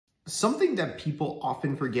Something that people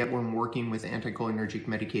often forget when working with anticholinergic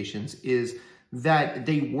medications is that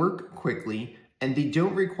they work quickly and they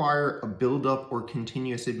don't require a buildup or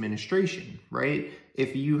continuous administration, right?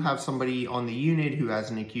 If you have somebody on the unit who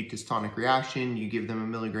has an acute dystonic reaction, you give them 1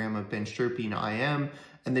 milligram of benztropine IM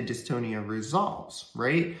and the dystonia resolves,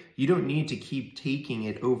 right? You don't need to keep taking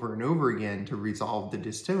it over and over again to resolve the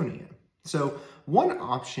dystonia. So one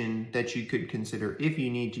option that you could consider if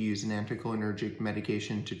you need to use an anticholinergic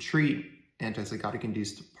medication to treat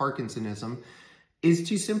antipsychotic-induced Parkinsonism is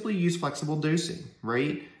to simply use flexible dosing,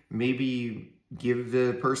 right? Maybe give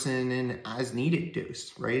the person an as-needed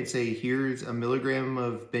dose, right? Say, here's 1 milligram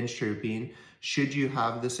of benztropine. Should you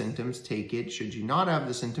have the symptoms, take it. Should you not have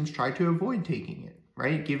the symptoms, try to avoid taking it,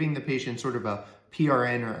 right? Giving the patient sort of a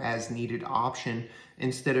PRN or as-needed option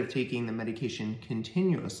instead of taking the medication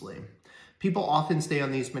continuously. People often stay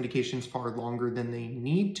on these medications far longer than they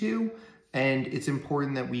need to, and it's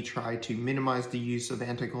important that we try to minimize the use of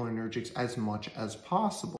anticholinergics as much as possible.